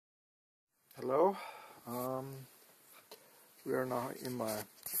Hello, we are now in my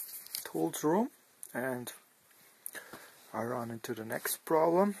tools room and I run into the next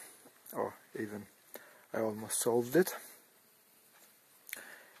problem, or even I almost solved it.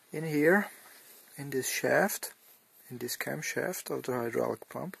 In here, in this shaft, in this camshaft of the hydraulic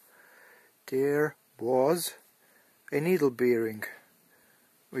pump, there was a needle bearing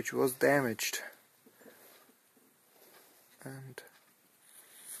which was damaged, and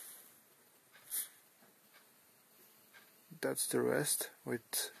that's the rest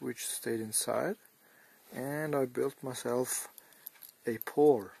which stayed inside. And I built myself a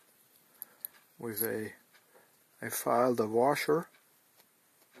puller with I filed a washer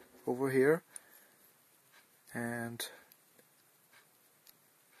over here and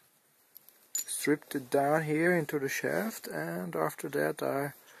stripped it down here into the shaft, and after that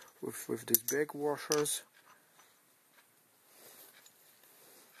I with these big washers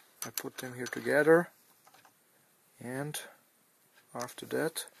I put them here together, and after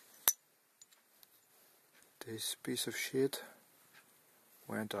that this piece of shit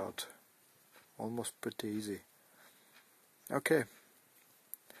went out almost pretty easy. Okay,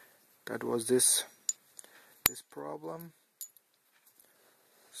 that was this problem,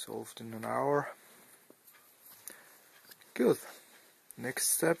 solved in an hour. Good. Next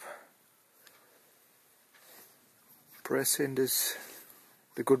step, press in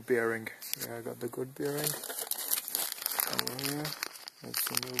the good bearing. Yeah, I got the good bearing over here. That's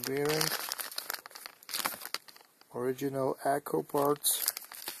the new bearing. Original Acco parts.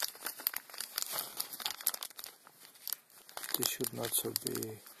 This should not so be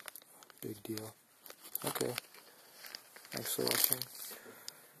a big deal. Okay, thanks for watching.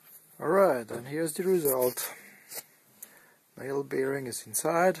 Alright, and here's the result. Nail bearing is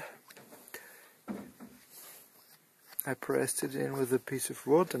inside. I pressed it in with a piece of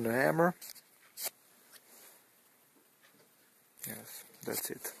wood and a hammer. Yes,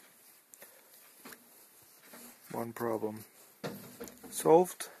 that's it. One problem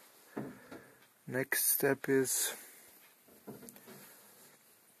solved. Next step is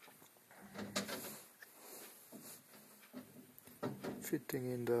fitting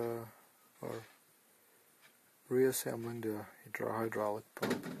in or reassembling the hydraulic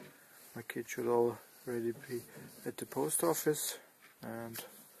pump. My kit should already be at the post office, and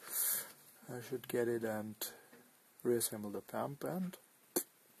I should get it and reassemble the pump, and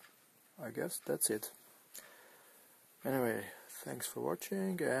I guess that's it. Anyway, thanks for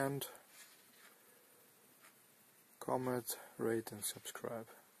watching, and comment, rate and subscribe.